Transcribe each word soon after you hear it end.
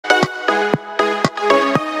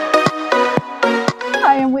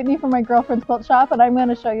Whitney from my girlfriend's quilt shop, and I'm going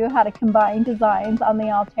to show you how to combine designs on the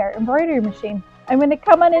Altair embroidery machine. I'm going to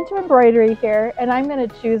come on into embroidery here, and I'm going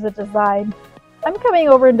to choose a design. I'm coming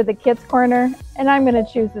over into the kids corner, and I'm going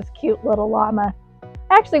to choose this cute little llama.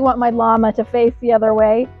 I actually want my llama to face the other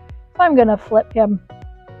way, so I'm going to flip him.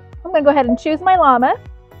 I'm going to go ahead and choose my llama,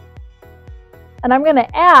 and I'm going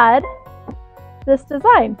to add this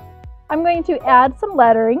design. I'm going to add some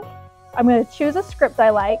lettering. I'm going to choose a script I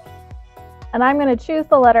like, and I'm going to choose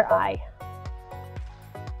the letter I.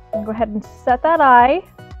 I'm going to go ahead and set that I.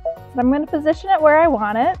 I'm going to position it where I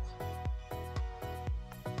want it.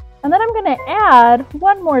 And then I'm going to add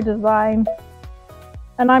one more design,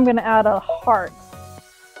 and I'm going to add a heart.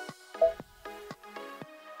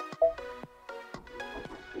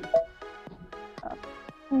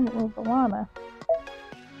 Move the llama.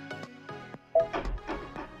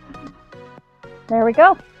 There we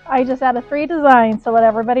go. I just added 3 designs to let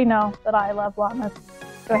everybody know that I love llamas.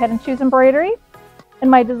 Go ahead and choose embroidery,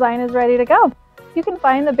 and my design is ready to go. You can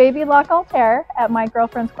find the Baby Lock Altair at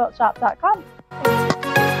mygirlfriendsquiltshop.com.